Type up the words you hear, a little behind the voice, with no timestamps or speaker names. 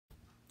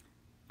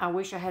I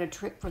wish I had a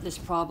trick for this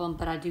problem,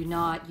 but I do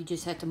not. You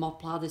just have to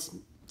multiply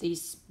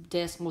these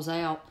decimals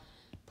out.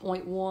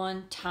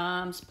 0.1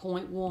 times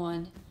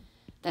 0.1,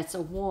 that's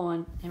a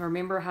 1. And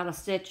remember how to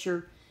set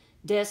your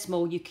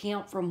decimal. You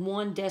count from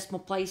one decimal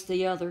place to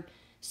the other.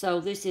 So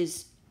this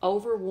is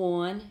over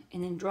 1,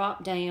 and then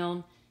drop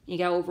down. You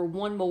go over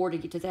one more to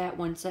get to that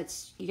one. So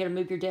that's, you got to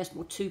move your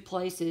decimal 2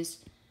 places.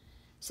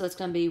 So it's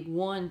going to be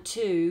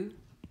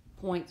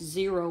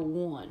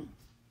 12.01.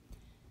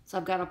 So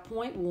I've got a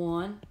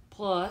 0.1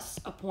 plus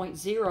a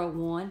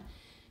 0.01.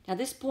 Now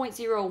this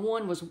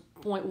 0.01 was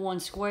 0.1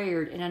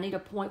 squared, and I need a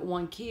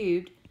 0.1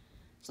 cubed.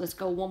 So let's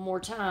go one more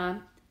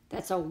time.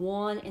 That's a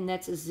 1 and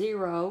that's a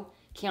 0.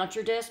 Count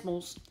your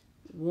decimals.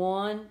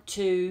 1,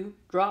 2,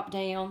 drop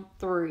down,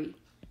 3.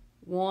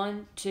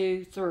 1,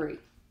 2, 3.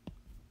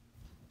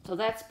 So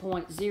that's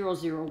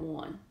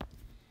 0.001.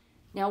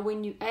 Now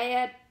when you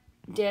add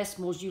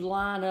decimals, you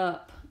line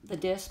up the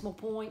decimal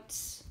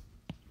points.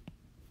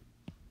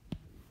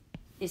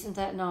 Isn't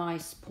that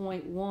nice?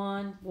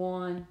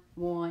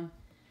 0.111.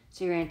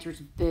 So your answer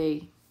is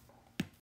B.